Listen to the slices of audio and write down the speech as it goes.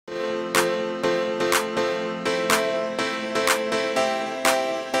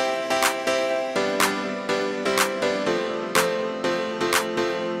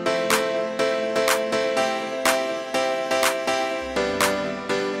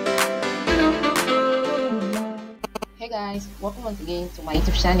Guys, welcome once again to my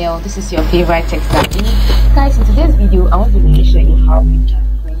YouTube channel. This is your favorite tech savvy. Guys, in today's video I want to show you how you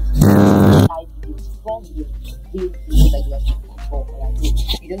can create live videos from your real video that you are shooting for.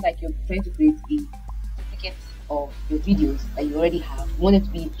 You don't like you're trying to create a duplicate of your videos that you already have. You want it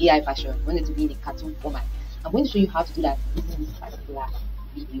to be in AI version, you want it to be in a cartoon format. I'm going to show you how to do that using this particular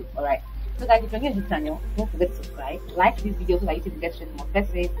video. Alright, so guys, if you're new to this channel, don't forget to subscribe, like this video so that you can get straight to more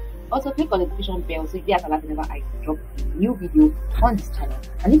persons. Also, click on the notification bell so you get alerted whenever I drop a new video on this channel.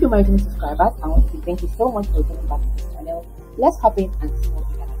 And if you're my returning subscribers, I want to say thank you so much for coming back to this channel. Let's hop in and see what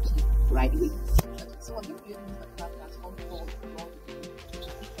we can achieve right away. So I'll give you this particular platform called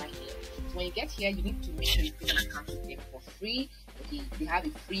right here. So when you get here, you need to make sure you create an account with them for free. Okay, they have a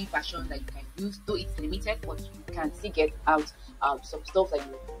free version that you can use, though it's limited, but you can still get out some stuff that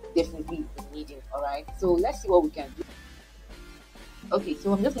you definitely needing. Alright, so let's see what we can do. Okay,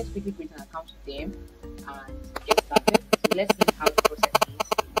 so I'm just going to quickly create an account with them and get started. So let's see how the process is.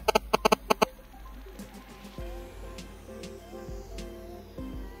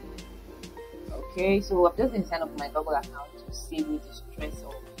 Okay, so I've just been signed up for my Google account to save me the stress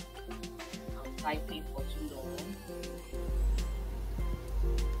of typing for too long.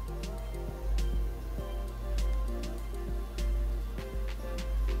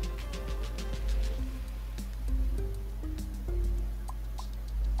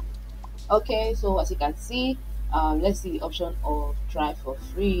 Okay, so as you can see, let's see the option of try for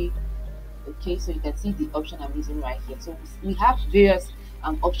free. Okay, so you can see the option I'm using right here. So we have various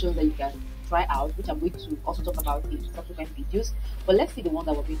options that you can try out, which I'm going to also talk about in subsequent videos. But let's see the one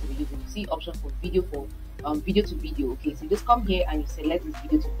that we're going to be using. You see option for video to video. Okay, so you just come here and you select this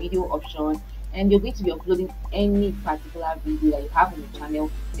video to video option, and you're going to be uploading any particular video that you have on your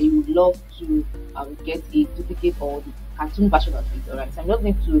channel that you would love to get a duplicate or the cartoon version of it. Alright, so I'm just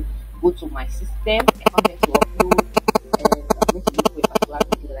going to go to my system and I'm going to upload, and I'm going to look for a particular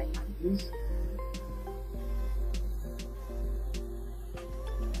video that I can use.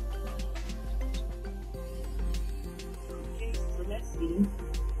 Okay, so let's see.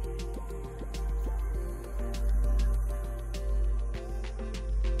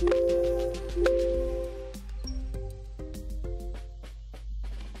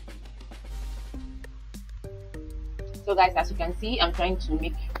 So guys, as you can see, I'm trying to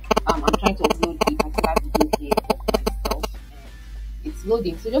upload a particular video here of myself, and it's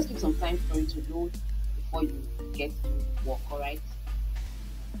loading, so just give some time for it to load before you get to work. All right,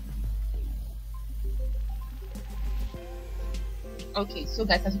 okay, so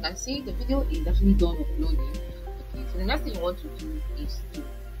guys, as you can see, the video is actually done uploading. Okay, so the next thing you want to do is to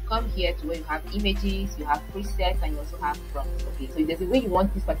come here to where you have images, you have presets, and you also have prompts. Okay, so if there's a way you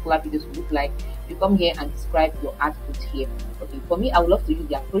want this particular video to look like, you come here and describe your output here. Okay, for me, I would love to use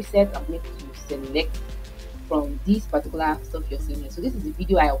their presets. I'm going to select from this particular stuff you're seeing here. So this is the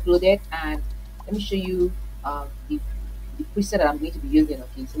video I uploaded, and let me show you the preset that I'm going to be using.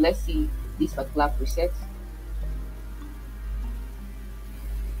 Okay, so let's see this particular preset.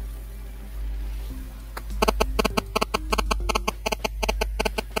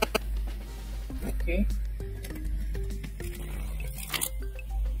 Okay.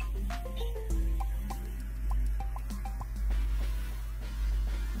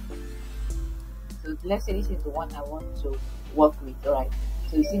 So let's say this is the one I want to work with. Alright,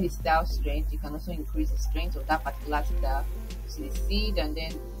 so you see the style strength, you can also increase the strength of that particular style. You see the seed, and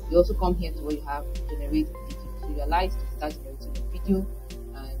then you also come here to where you have generate video. So you allow it to start generating the video,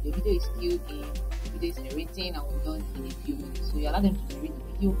 and the video is still in, the video is generating and we're done in a few minutes. So you allow them to generate the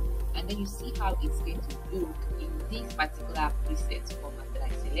video, and then you see how it's going to look in this particular preset format that I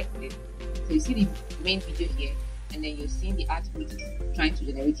selected. So you see the main video here, and then you're seeing the output trying to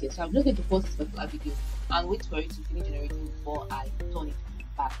generate here. So I'm just going to pause this particular video and wait for it to finish generating before I turn it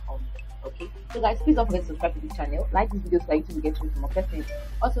back on. Okay, so guys, please don't forget to subscribe to this channel, like this video so that you can get to more persons.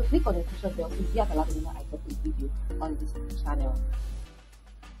 Also, click on the notification bell so you get alerted whenever I drop a video on this channel.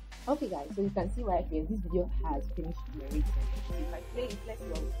 Okay guys, so you can see right here, this video has finished generating. So if I play it, let's see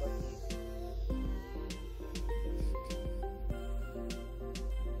what we've got here.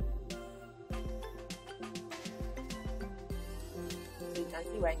 So you can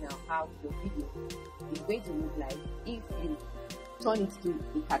see right now how your video is going to look like if you turn it to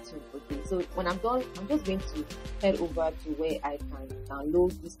a cartoon. Okay, so when I'm done, I'm just going to head over to where I can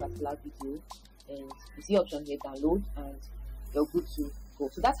download this particular video, and you see option here, download, and you're good to go.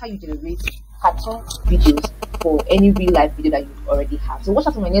 So that's how you generate cartoon videos for any real life video that you already have. So watch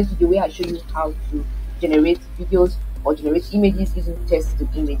out for my next video where I show you how to generate videos or generate images using text to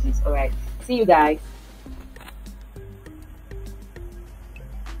images. All right, see you guys.